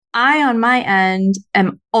I, on my end,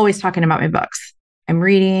 am always talking about my books. I'm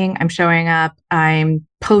reading, I'm showing up, I'm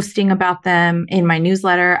posting about them in my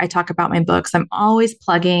newsletter. I talk about my books. I'm always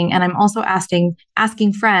plugging, and I'm also asking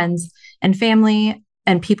friends and family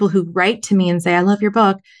and people who write to me and say, I love your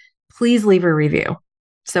book, please leave a review.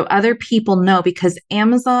 So other people know, because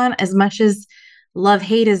Amazon, as much as love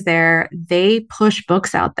hate is there, they push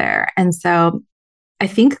books out there. And so I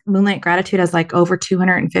think Moonlight Gratitude has like over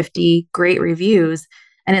 250 great reviews.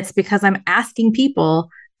 And it's because I'm asking people,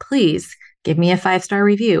 please give me a 5-star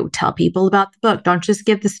review. Tell people about the book. Don't just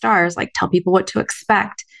give the stars, like tell people what to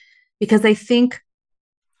expect. Because I think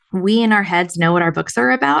we in our heads know what our books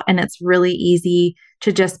are about. And it's really easy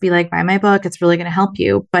to just be like, buy my book. It's really going to help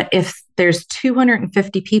you. But if there's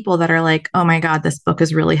 250 people that are like, oh my God, this book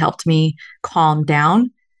has really helped me calm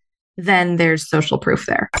down, then there's social proof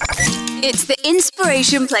there. It's the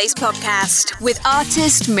Inspiration Place podcast with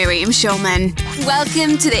artist Miriam Schulman.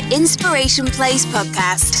 Welcome to the Inspiration Place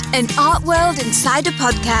podcast, an art world insider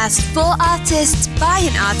podcast for artists by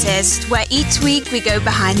an artist, where each week we go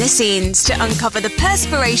behind the scenes to uncover the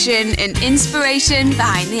perspiration and inspiration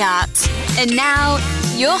behind the art. And now,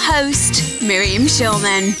 your host, Miriam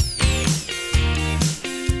Schulman.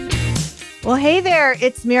 Well, hey there,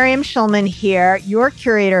 it's Miriam Schulman here, your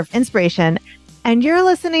curator of inspiration, and you're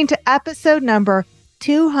listening to episode number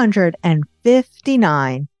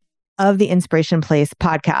 259 of the Inspiration Place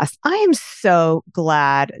podcast. I am so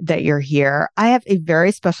glad that you're here. I have a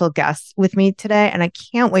very special guest with me today, and I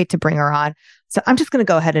can't wait to bring her on. So I'm just going to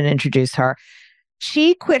go ahead and introduce her.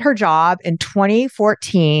 She quit her job in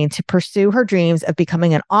 2014 to pursue her dreams of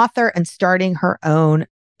becoming an author and starting her own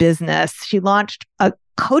business. She launched a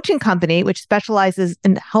coaching company which specializes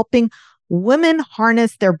in helping women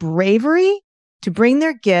harness their bravery to bring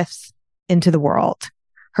their gifts into the world.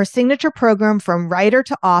 Her signature program, From Writer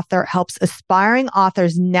to Author, helps aspiring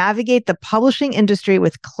authors navigate the publishing industry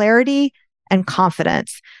with clarity and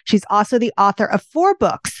confidence. She's also the author of 4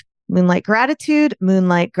 books: Moonlight Gratitude,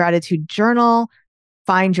 Moonlight Gratitude Journal,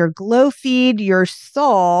 Find Your Glow Feed, Your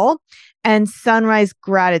Soul, and Sunrise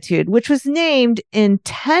Gratitude, which was named in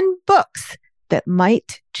 10 books that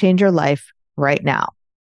might change your life right now.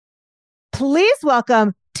 Please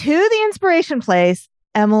welcome to the Inspiration Place,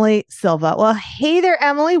 Emily Silva. Well, hey there,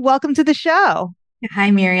 Emily. Welcome to the show. Hi,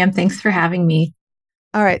 Miriam. Thanks for having me.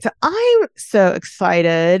 All right. So I'm so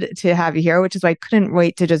excited to have you here, which is why I couldn't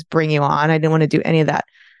wait to just bring you on. I didn't want to do any of that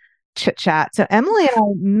chit chat. So Emily and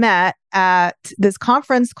I met at this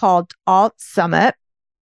conference called Alt Summit,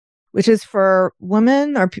 which is for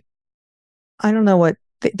women, or I don't know what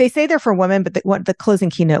they say they're for women, but what the closing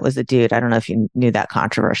keynote was a dude. I don't know if you knew that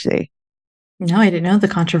controversy. No, I didn't know the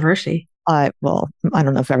controversy. Well, I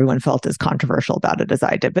don't know if everyone felt as controversial about it as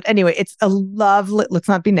I did. But anyway, it's a lovely, let's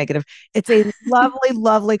not be negative. It's a lovely,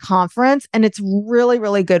 lovely conference. And it's really,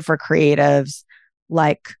 really good for creatives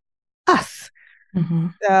like us. Mm-hmm.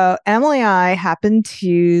 So Emily and I happened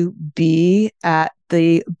to be at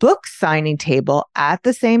the book signing table at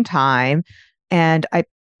the same time. And I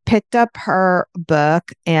picked up her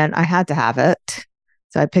book and I had to have it.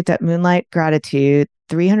 So I picked up Moonlight Gratitude,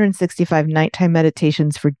 365 Nighttime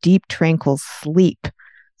Meditations for Deep, Tranquil Sleep.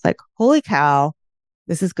 It's like, holy cow,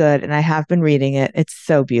 this is good. And I have been reading it. It's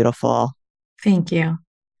so beautiful. Thank you.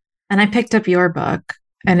 And I picked up your book,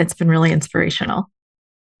 and it's been really inspirational.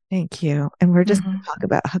 Thank you. And we're just going to talk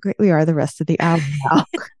about how great we are the rest of the hour now.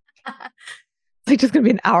 It's just going to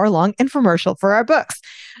be an hour-long infomercial for our books.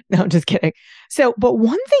 No, I'm just kidding. So, but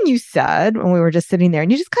one thing you said when we were just sitting there,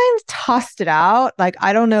 and you just kind of tossed it out, like,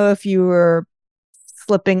 I don't know if you were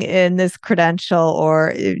slipping in this credential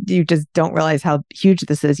or you just don't realize how huge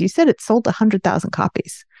this is. You said it sold 100,000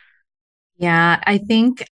 copies. Yeah, I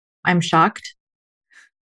think I'm shocked.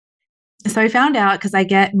 So I found out because I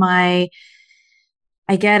get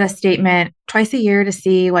a statement twice a year to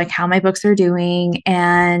see like how my books are doing.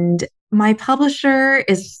 And my publisher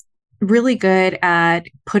is really good at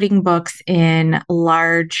putting books in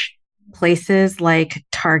large places like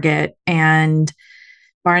Target and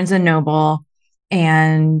Barnes and Noble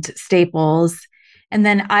and Staples. And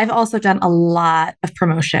then I've also done a lot of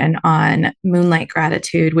promotion on Moonlight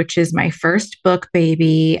Gratitude, which is my first book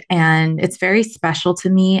baby. And it's very special to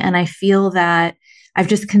me. And I feel that I've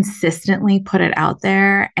just consistently put it out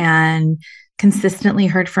there and consistently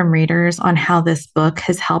heard from readers on how this book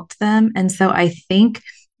has helped them. And so I think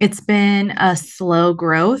it's been a slow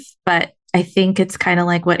growth, but I think it's kind of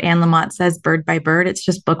like what Anne Lamott says, bird by bird. It's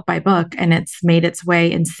just book by book. And it's made its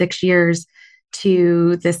way in 6 years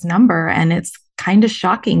to this number. And it's kind of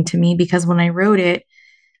shocking to me because when I wrote it,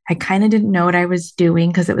 I kind of didn't know what I was doing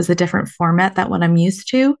because it was a different format than what I'm used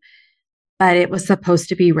to. but it was supposed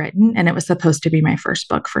to be written and it was supposed to be my first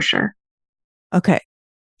book for sure. Okay.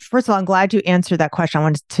 First of all, I'm glad you answered that question. I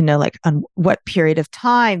wanted to know, like, on what period of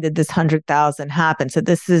time did this 100,000 happen? So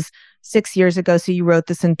this is 6 years ago. So you wrote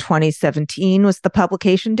this in 2017 was the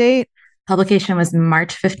publication date? Publication was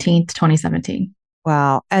March 15th, 2017.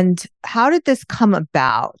 Wow. And how did this come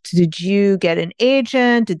about? Did you get an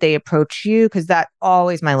agent? Did they approach you? Because that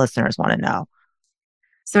always my listeners want to know.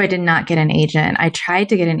 So I did not get an agent. I tried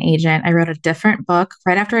to get an agent. I wrote a different book.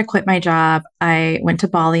 Right after I quit my job, I went to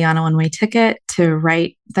Bali on a one-way ticket to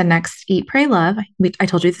write the next Eat, Pray, Love. I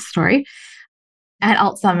told you the story at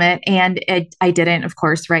Alt Summit, and I didn't, of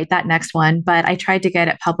course, write that next one, but I tried to get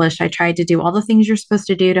it published. I tried to do all the things you're supposed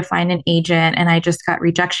to do to find an agent, and I just got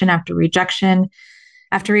rejection after rejection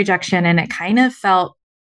after rejection, and it kind of felt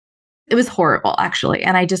it was horrible, actually.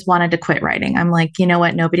 And I just wanted to quit writing. I'm like, you know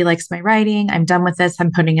what? Nobody likes my writing. I'm done with this.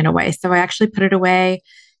 I'm putting it away. So I actually put it away.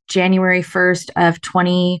 January 1st of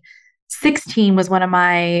 2016 was one of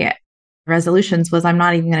my resolutions was I'm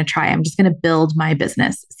not even going to try. I'm just going to build my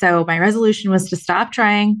business. So my resolution was to stop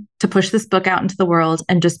trying to push this book out into the world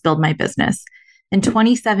and just build my business. And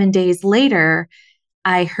 27 days later,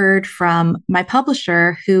 I heard from my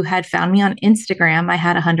publisher who had found me on Instagram. I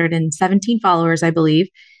had 117 followers, I believe.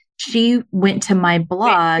 She went to my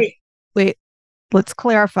blog. Wait, let's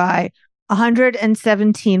clarify.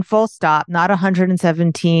 117 full stop, not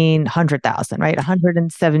 117, 100,000, right?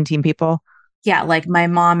 117 people. Yeah, like my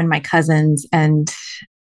mom and my cousins and,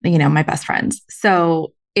 my best friends.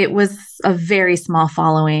 So it was a very small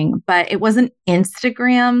following, but it wasn't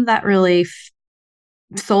Instagram that really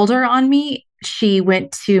sold her on me. She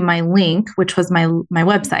went to my link, which was my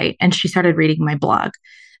website, and she started reading my blog.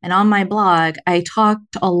 And on my blog, I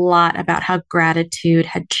talked a lot about how gratitude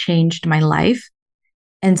had changed my life.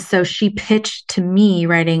 And so she pitched to me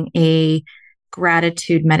writing a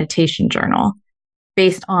gratitude meditation journal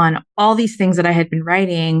based on all these things that I had been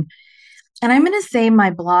writing. And I'm going to say my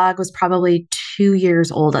blog was probably 2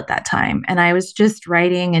 years old at that time. And I was just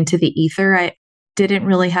writing into the ether. I didn't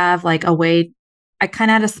really have like a way. I kind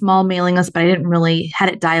of had a small mailing list, but I didn't really had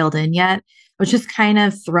it dialed in yet. I was just kind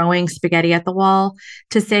of throwing spaghetti at the wall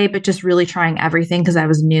to say, but just really trying everything because I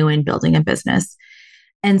was new in building a business.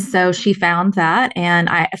 And so she found that. And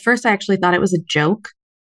at first I actually thought it was a joke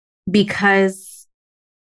because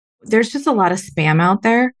there's just a lot of spam out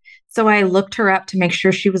there. So I looked her up to make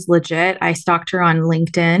sure she was legit. I stalked her on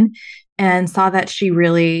LinkedIn and saw that she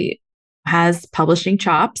really has publishing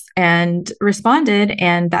chops and responded.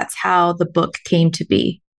 And that's how the book came to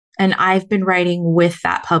be. And I've been writing with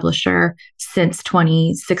that publisher since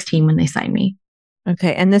 2016 when they signed me.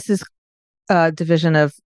 Okay. And this is a division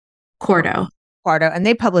of Quarto. And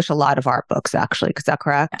they publish a lot of art books, actually. Is that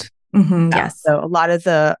correct? Mm-hmm, Yeah. Yes. So a lot of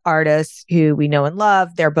the artists who we know and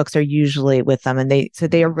love, their books are usually with them. And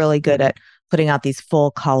they are really good at putting out these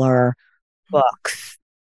full color books.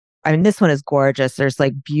 I mean, this one is gorgeous. There's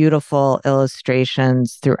like beautiful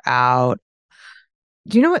illustrations throughout.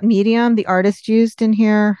 Do you know what medium the artist used in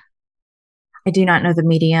here? I do not know the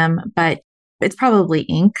medium, but it's probably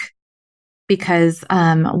ink because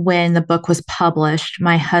when the book was published,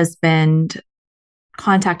 my husband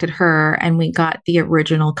contacted her and we got the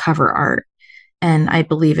original cover art, and I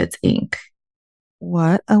believe it's ink.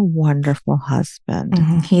 What a wonderful husband.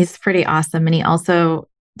 Mm-hmm. He's pretty awesome. And he also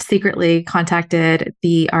secretly contacted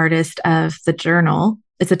the artist of the journal.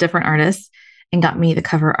 It's a different artist, and got me the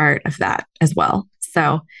cover art of that as well.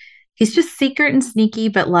 So he's just secret and sneaky,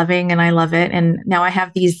 but loving, and I love it. And now I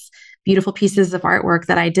have these beautiful pieces of artwork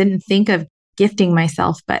that I didn't think of gifting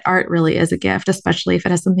myself, but art really is a gift, especially if it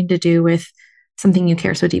has something to do with something you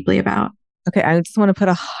care so deeply about. Okay, I just want to put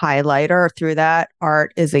a highlighter through that.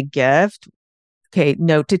 Art is a gift. Okay,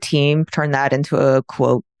 note to team, turn that into a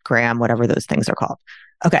quote gram, whatever those things are called.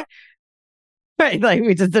 Okay. Right, like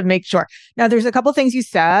we just to make sure. Now, there's a couple things you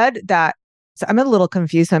said that so I'm a little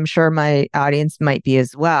confused. I'm sure my audience might be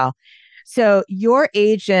as well. So your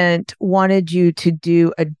agent wanted you to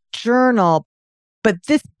do a journal, but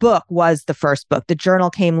this book was the first book. The journal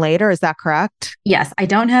came later. Is that correct? Yes, I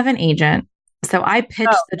don't have an agent. So I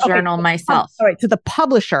pitched the journal myself. All right. To the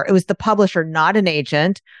publisher. It was the publisher, not an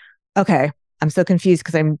agent. Okay. I'm so confused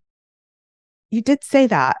because you did say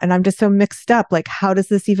that, and I'm just so mixed up. Like, how does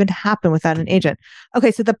this even happen without an agent? Okay,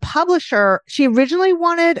 so the publisher, she originally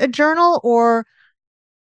wanted a journal or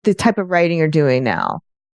the type of writing you're doing now?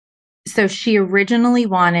 So she originally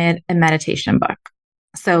wanted a meditation book.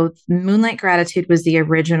 So Moonlight Gratitude was the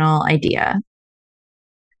original idea.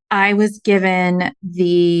 I was given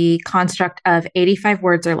the construct of 85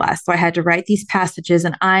 words or less. So I had to write these passages,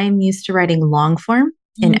 and I'm used to writing long form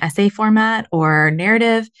in essay format or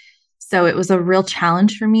narrative. So it was a real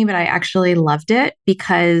challenge for me, but I actually loved it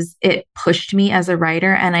because it pushed me as a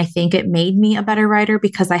writer. And I think it made me a better writer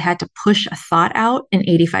because I had to push a thought out in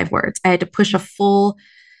 85 words. I had to push a full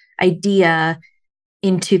idea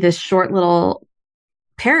into this short little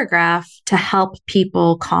paragraph to help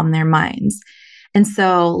people calm their minds. And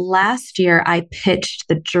so last year I pitched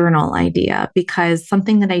the journal idea because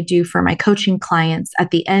something that I do for my coaching clients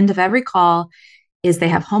at the end of every call is they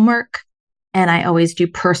have homework, and I always do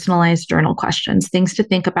personalized journal questions, things to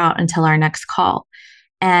think about until our next call.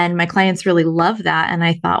 And my clients really love that. And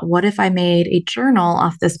I thought, what if I made a journal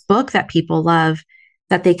off this book that people love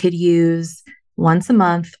that they could use once a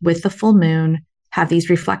month with the full moon, have these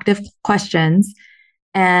reflective questions,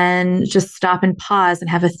 and just stop and pause and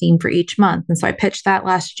have a theme for each month. And so I pitched that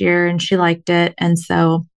last year and she liked it. And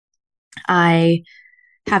so I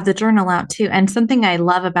have the journal out too. And something I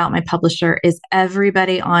love about my publisher is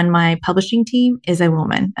everybody on my publishing team is a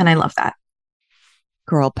woman. And I love that.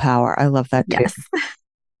 Girl power. I love that too. Yes.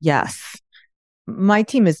 Yes. My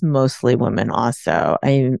team is mostly women also.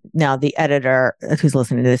 Now the editor who's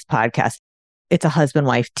listening to this podcast, it's a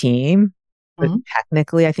husband-wife team, but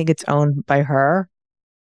technically I think it's owned by her.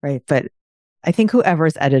 Right. But I think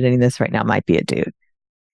whoever's editing this right now might be a dude.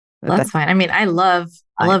 Well, that's fine. I mean, I love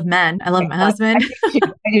men. I love my husband.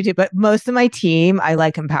 I do too. But most of my team, I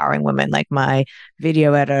like empowering women. Like my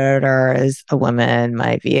video editor is a woman,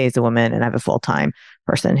 my VA is a woman, and I have a full-time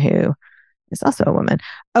person who is also a woman.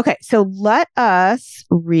 Okay. So let us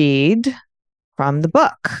read from the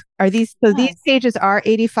book. These pages are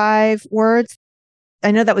 85 words? I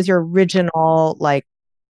know that was your original, like,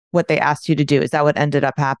 what they asked you to do. Is that what ended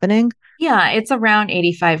up happening? Yeah, it's around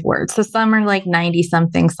 85 words. So some are like 90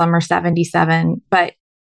 something, some are 77, but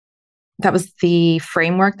that was the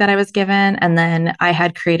framework that I was given. And then I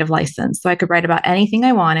had creative license. So I could write about anything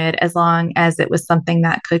I wanted as long as it was something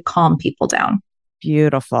that could calm people down.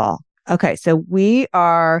 Beautiful. Okay. So we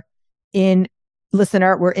are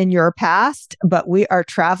we're in your past, but we are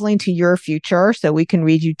traveling to your future. So we can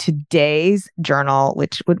read you today's journal,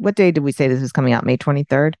 what day did we say this is coming out? May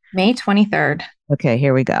 23rd? May 23rd. Okay,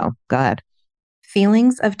 here we go. Go ahead.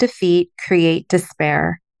 Feelings of defeat create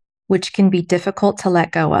despair, which can be difficult to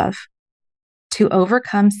let go of. To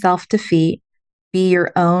overcome self-defeat, be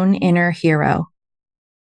your own inner hero.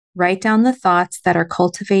 Write down the thoughts that are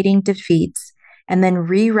cultivating defeats, and then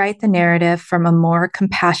rewrite the narrative from a more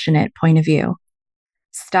compassionate point of view.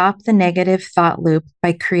 Stop the negative thought loop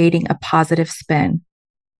by creating a positive spin.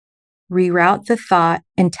 Reroute the thought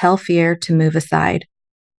and tell fear to move aside.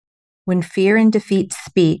 When fear and defeat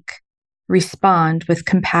speak, respond with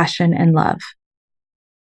compassion and love.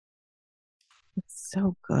 It's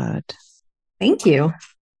so good. Thank you.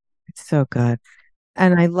 It's so good.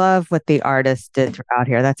 And I love what the artist did throughout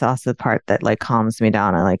here. That's also the part that like calms me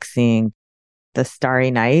down. I like seeing the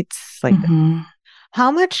starry nights. Like,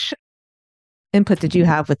 how much input did you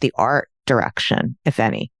have with the art direction, if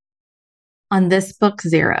any? On this book,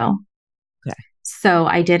 0. Okay. So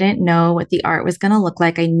I didn't know what the art was going to look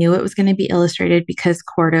like. I knew it was going to be illustrated because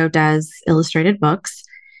Cordo does illustrated books.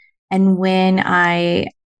 And when I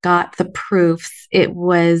got the proofs, it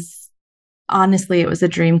was a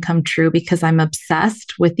dream come true because I'm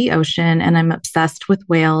obsessed with the ocean and I'm obsessed with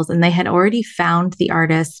whales. And they had already found the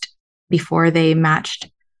artist before they matched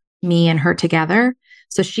me and her together.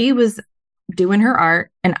 So she was doing her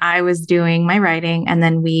art and I was doing my writing. And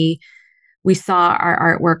then we saw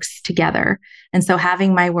our artworks together. And so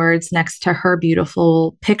having my words next to her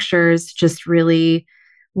beautiful pictures just really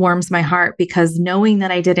warms my heart because knowing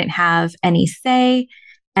that I didn't have any say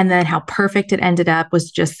and then how perfect it ended up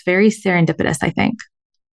was just very serendipitous, I think.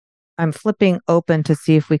 I'm flipping open to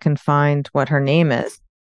see if we can find what her name is.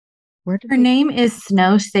 Her name is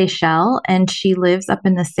Snow Seychelles, and she lives up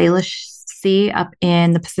in the Salish Sea up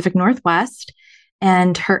in the Pacific Northwest.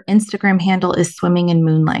 And her Instagram handle is Swimming in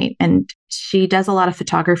Moonlight. And she does a lot of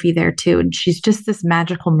photography there too. And she's just this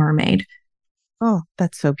magical mermaid. Oh,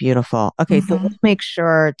 that's so beautiful. Okay, so let's make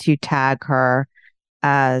sure to tag her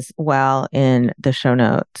as well in the show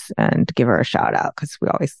notes and give her a shout out because we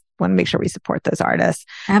always want to make sure we support those artists.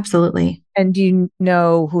 Absolutely. And do you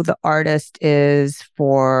know who the artist is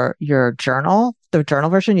for your journal? The journal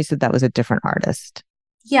version? You said that was a different artist.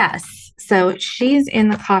 Yes. So she's in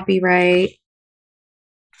the copyright.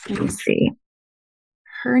 Let me see.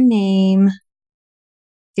 Her name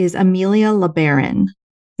is Amelia LeBaron,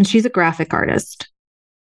 and she's a graphic artist.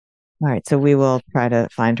 All right. So we will try to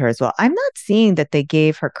find her as well. I'm not seeing that they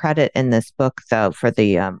gave her credit in this book, though, for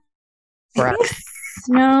the... I think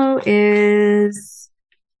Snow is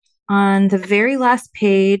On the very last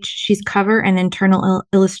page, she's cover and internal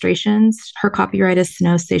illustrations. Her copyright is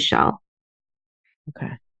Snow Seychelles.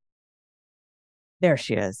 Okay. There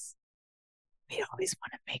she is. We always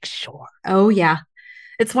want to make sure. Oh, yeah.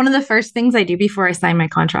 It's one of the first things I do before I sign my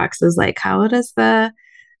contracts is like, how does the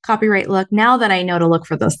copyright look? Now that I know to look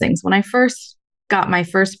for those things. When I first got my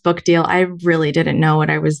first book deal, I really didn't know what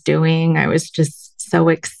I was doing. I was just so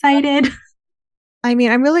excited. I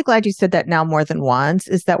mean, I'm really glad you said that now more than once,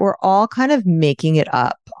 is that we're all kind of making it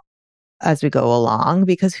up as we go along,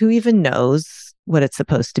 because who even knows what it's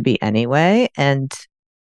supposed to be anyway? And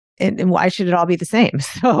why should it all be the same?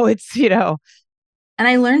 So it's, And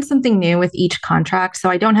I learned something new with each contract.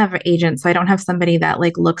 So I don't have an agent. So I don't have somebody that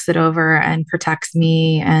like looks it over and protects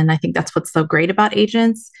me. And I think that's what's so great about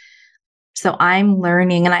agents. So I'm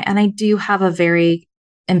learning, and I do have a very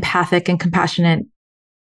empathic and compassionate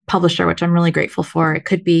publisher, which I'm really grateful for. It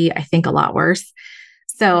could be, I think, a lot worse.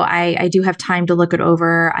 So I do have time to look it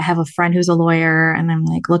over. I have a friend who's a lawyer, and I'm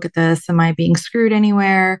like, look at this. Am I being screwed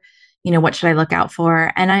anywhere? What should I look out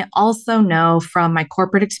for? And I also know from my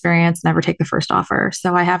corporate experience, never take the first offer.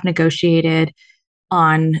 So I have negotiated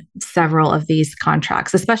on several of these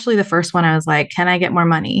contracts, especially the first one. I was like, can I get more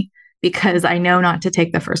money? Because I know not to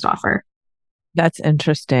take the first offer. That's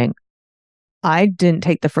interesting. I didn't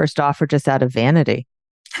take the first offer just out of vanity.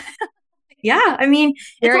 Yeah. I mean,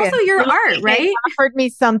 it's also your art, right? They offered me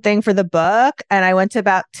something for the book, and I went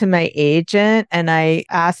to my agent and I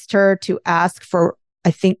asked her to ask for,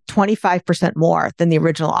 I think, 25% more than the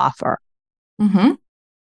original offer. Mm-hmm.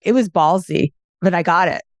 It was ballsy, but I got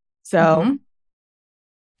it. So,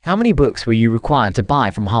 How many books were you required to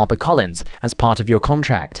buy from HarperCollins as part of your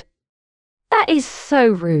contract? That is so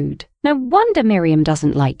rude. No wonder Miriam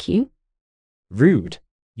doesn't like you. Rude.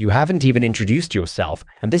 You haven't even introduced yourself,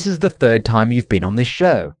 and this is the third time you've been on this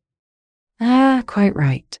show. Quite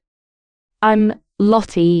right. I'm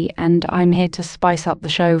Lottie, and I'm here to spice up the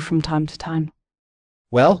show from time to time.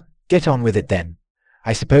 Well, get on with it then.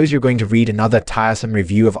 I suppose you're going to read another tiresome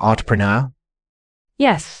review of Artpreneur?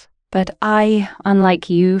 Yes, but I, unlike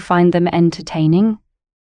you, find them entertaining.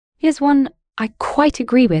 Here's one I quite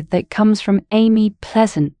agree with that comes from Amy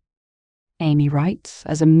Pleasant. Amy writes,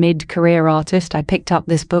 as a mid-career artist, I picked up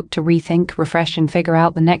this book to rethink, refresh, and figure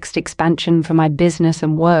out the next expansion for my business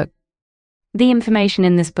and work. The information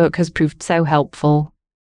in this book has proved so helpful.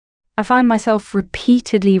 I find myself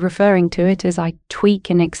repeatedly referring to it as I tweak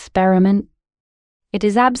and experiment. It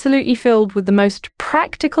is absolutely filled with the most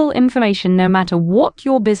practical information no matter what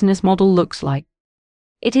your business model looks like.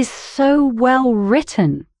 It is so well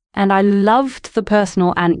written. And I loved the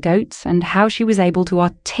personal anecdotes and how she was able to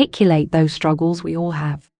articulate those struggles we all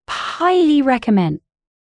have. Highly recommend.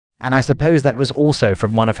 And I suppose that was also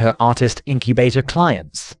from one of her artist incubator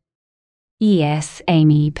clients. Yes,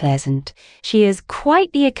 Amy Pleasant. She is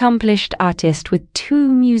quite the accomplished artist with 2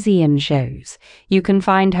 museum shows. You can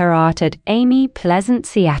find her art at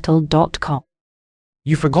amypleasantseattle.com.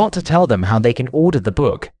 You forgot to tell them how they can order the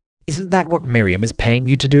book. Isn't that what Miriam is paying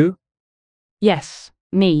you to do? Yes.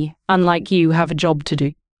 Me, unlike you, have a job to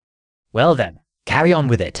do. Well then, carry on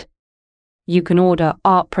with it. You can order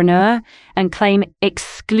Artpreneur and claim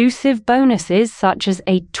exclusive bonuses such as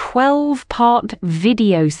a 12-part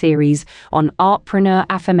video series on Artpreneur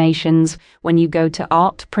affirmations when you go to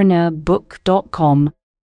artpreneurbook.com.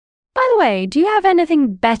 By the way, do you have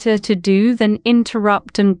anything better to do than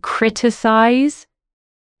interrupt and criticize?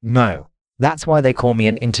 No, that's why they call me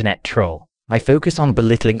an internet troll. I focus on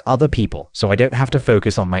belittling other people, so I don't have to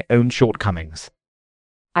focus on my own shortcomings.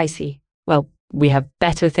 I see. Well, we have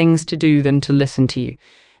better things to do than to listen to you.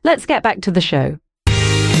 Let's get back to the show.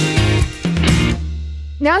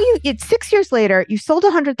 Now it's 6 years later, you sold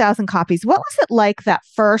 100,000 copies. What was it like that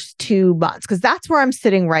first 2 months? Because that's where I'm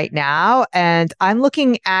sitting right now. And I'm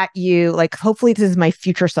looking at you, like, hopefully this is my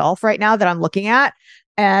future self right now that I'm looking at.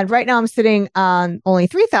 And right now I'm sitting on only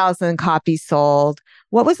 3,000 copies sold.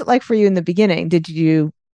 What was it like for you in the beginning?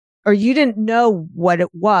 You didn't know what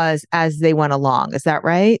it was as they went along? Is that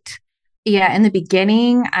right? Yeah. In the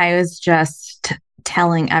beginning, I was just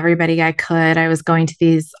telling everybody I could. I was going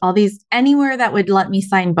to anywhere that would let me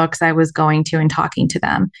sign books, I was going to and talking to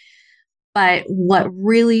them. But what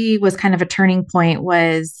really was kind of a turning point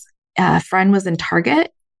was a friend was in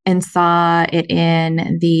Target and saw it in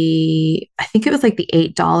I think it was like the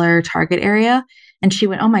 $8 Target area. And she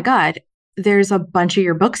went, oh my God, there's a bunch of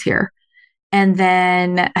your books here. And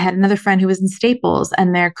then I had another friend who was in Staples,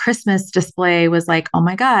 and their Christmas display was like, oh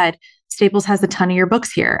my God, Staples has a ton of your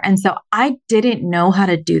books here. And so I didn't know how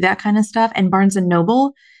to do that kind of stuff. And Barnes &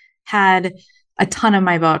 Noble had a ton of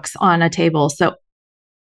my books on a table. So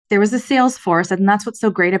there was a sales force, and that's what's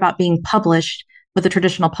so great about being published with a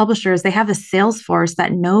traditional publisher is they have a sales force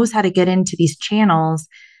that knows how to get into these channels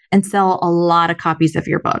and sell a lot of copies of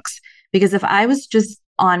your books. Because if I was just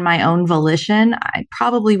on my own volition, I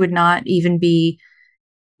probably would not even be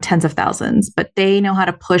tens of thousands, but they know how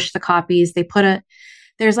to push the copies.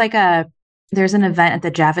 There's an event at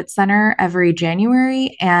the Javits Center every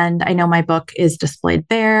January, and I know my book is displayed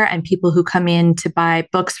there, and people who come in to buy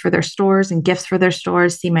books for their stores and gifts for their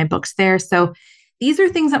stores see my books there. So these are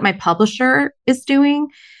things that my publisher is doing.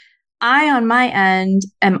 I, on my end,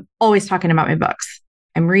 am always talking about my books.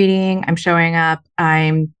 I'm reading, I'm showing up,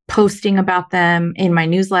 I'm posting about them in my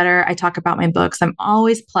newsletter. I talk about my books. I'm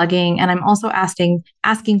always plugging, and I'm also asking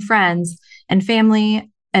friends and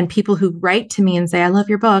family and people who write to me and say, I love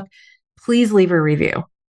your book, please leave a review.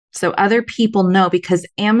 So other people know, because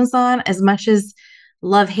Amazon, as much as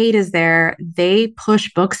love-hate is there, they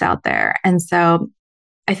push books out there. And so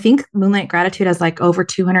I think Moonlight Gratitude has like over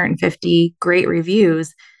 250 great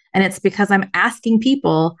reviews. And it's because I'm asking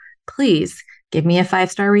people, please give me a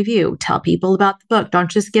 5-star review. Tell people about the book.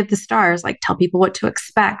 Don't just give the stars, like tell people what to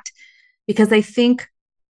expect. Because I think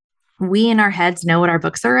we in our heads know what our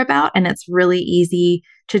books are about. And it's really easy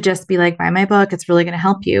to just be like, buy my book. It's really going to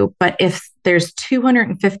help you. But if there's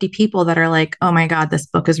 250 people that are like, oh my God, this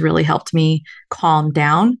book has really helped me calm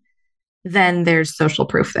down, then there's social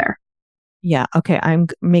proof there. Yeah. Okay. I'm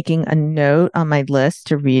making a note on my list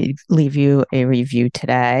to leave you a review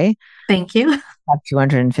today. Thank you. I have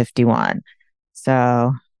 251.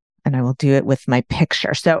 So, and I will do it with my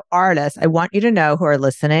picture. So artists, I want you to know who are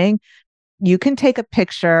listening, you can take a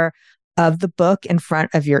picture of the book in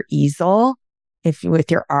front of your easel. With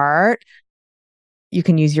your art, you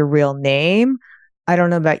can use your real name. I don't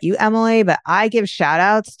know about you, Emily, but I give shout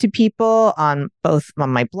outs to people on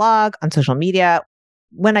my blog, on social media,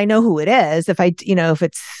 when I know who it is. If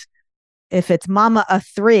it's Mama a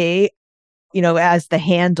 3, as the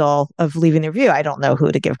handle of leaving the review, I don't know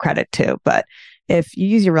who to give credit to. But if you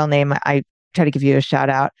use your real name, I try to give you a shout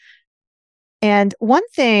out. And one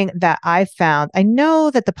thing that I found, I know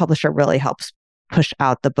that the publisher really helps push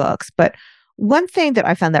out the books, but one thing that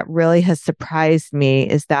I found that really has surprised me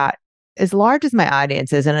is that as large as my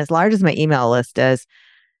audience is and as large as my email list is,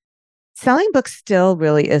 selling books still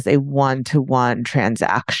really is a one-to-one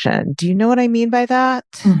transaction. Do you know what I mean by that?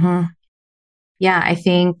 Mm-hmm. Yeah, I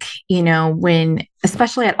think,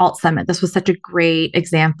 especially at Alt Summit, this was such a great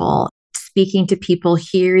example. Speaking to people,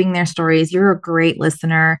 hearing their stories. You're a great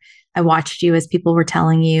listener. I watched you as people were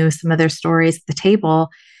telling you some of their stories at the table.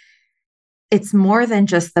 It's more than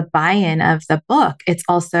just the buy-in of the book. It's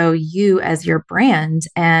also you as your brand.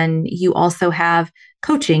 And you also have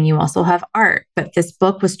coaching. You also have art. But this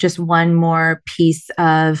book was just one more piece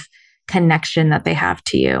of connection that they have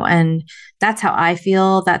to you. And that's how I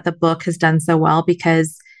feel that the book has done so well,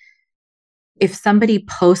 because if somebody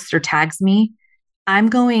posts or tags me, I'm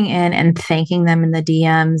going in and thanking them in the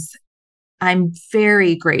DMs. I'm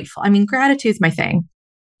very grateful. I mean, gratitude's my thing.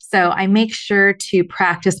 So I make sure to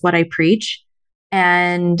practice what I preach.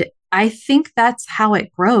 And I think that's how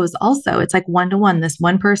it grows also. It's like one-to-one. This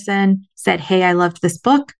one person said, hey, I loved this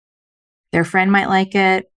book. Their friend might like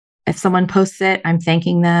it. If someone posts it, I'm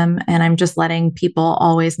thanking them. And I'm just letting people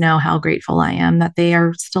always know how grateful I am that they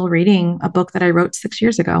are still reading a book that I wrote 6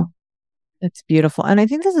 years ago. It's beautiful. And I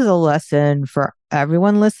think this is a lesson for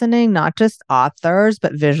everyone listening, not just authors,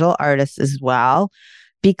 but visual artists as well,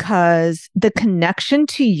 because the connection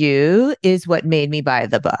to you is what made me buy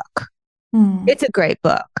the book. It's a great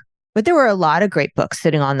book, but there were a lot of great books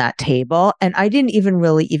sitting on that table. And I didn't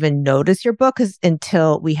really notice your book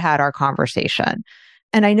until we had our conversation.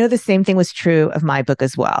 And I know the same thing was true of my book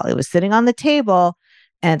as well. It was sitting on the table,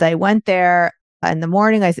 and I went there in the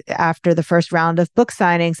morning, after the first round of book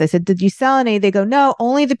signings. I said, did you sell any? They go, no,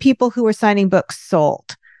 only the people who were signing books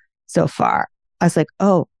sold so far. I was like,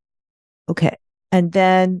 oh, okay. And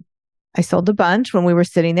then I sold a bunch when we were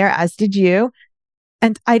sitting there, as did you.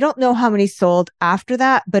 And I don't know how many sold after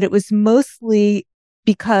that, but it was mostly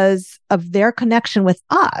because of their connection with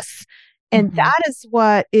us. And that is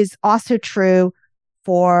what is also true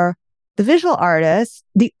for the visual artist.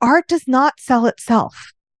 The art does not sell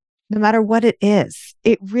itself, no matter what it is.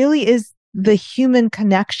 It really is the human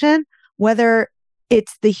connection, whether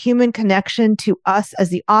it's the human connection to us as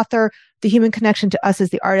the author, the human connection to us as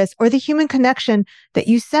the artist, or the human connection that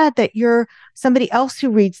you said that you're somebody else who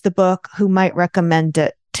reads the book who might recommend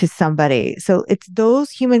it to somebody. So it's those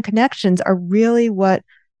human connections are really what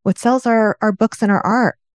sells our books and our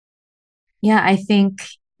art. Yeah, I think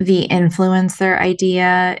the influencer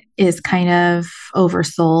idea is kind of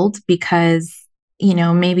oversold, because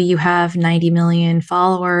maybe you have 90 million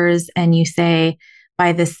followers and you say,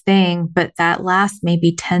 buy this thing, but that lasts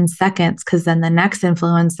maybe 10 seconds because then the next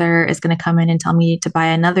influencer is going to come in and tell me to buy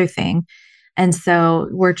another thing. And so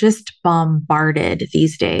we're just bombarded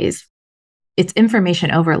these days. It's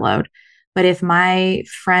information overload. But if my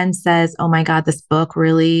friend says, oh my God, this book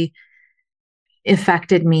really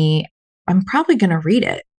affected me, I'm probably going to read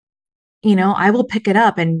it. I will pick it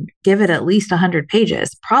up and give it at least 100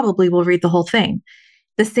 pages, probably will read the whole thing.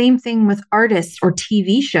 The same thing with artists or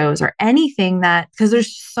TV shows or anything because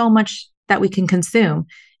there's so much that we can consume.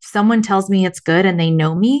 If someone tells me it's good and they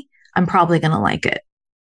know me, I'm probably going to like it.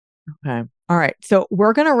 Okay. All right. So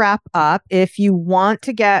we're going to wrap up. If you want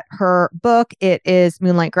to get her book, it is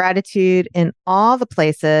Moonlight Gratitude in all the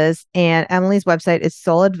places. And Emily's website is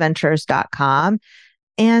souladventures.com.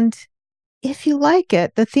 And if you like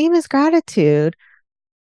it, the theme is gratitude.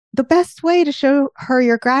 The best way to show her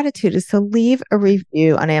your gratitude is to leave a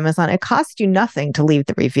review on Amazon. It costs you nothing to leave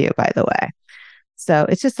the review, by the way. So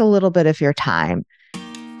it's just a little bit of your time.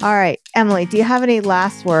 All right, Emily, do you have any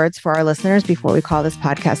last words for our listeners before we call this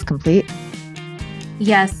podcast complete?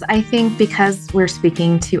 Yes, I think because we're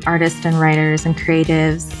speaking to artists and writers and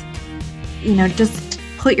creatives, just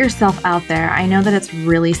put yourself out there. I know that it's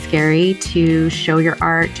really scary to show your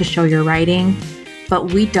art, to show your writing,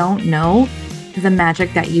 but we don't know the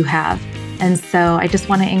magic that you have. And so I just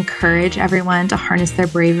want to encourage everyone to harness their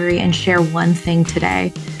bravery and share one thing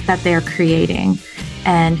today that they're creating.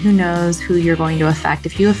 And who knows who you're going to affect.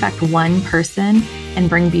 If you affect one person and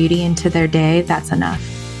bring beauty into their day, that's enough.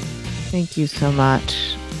 Thank you so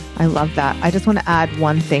much. I love that. I just want to add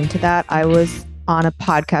one thing to that. I was on a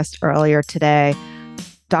podcast earlier today,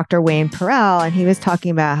 Dr. Wayne Perel, and he was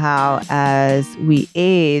talking about how as we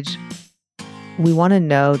age, we want to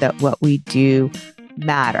know that what we do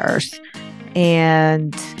matters.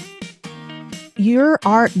 And your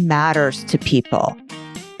art matters to people.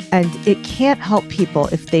 And it can't help people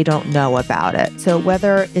if they don't know about it. So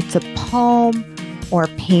whether it's a poem or a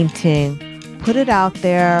painting, put it out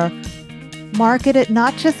there, market it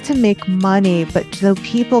not just to make money, but so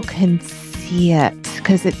people can see it.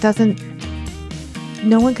 Because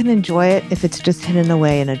no one can enjoy it if it's just hidden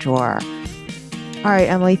away in a drawer. All right,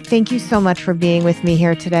 Emily, thank you so much for being with me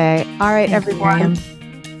here today. All right, everyone.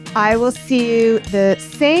 I will see you the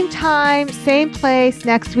same time, same place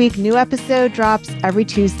next week. New episode drops every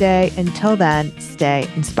Tuesday. Until then, stay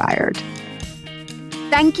inspired.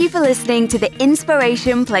 Thank you for listening to the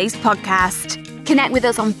Inspiration Place podcast. Connect with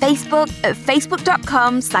us on Facebook at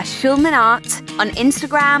facebook.com/SchulmanArt, on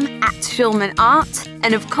Instagram @SchulmanArt,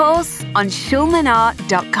 and of course on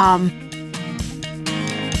schulmanart.com.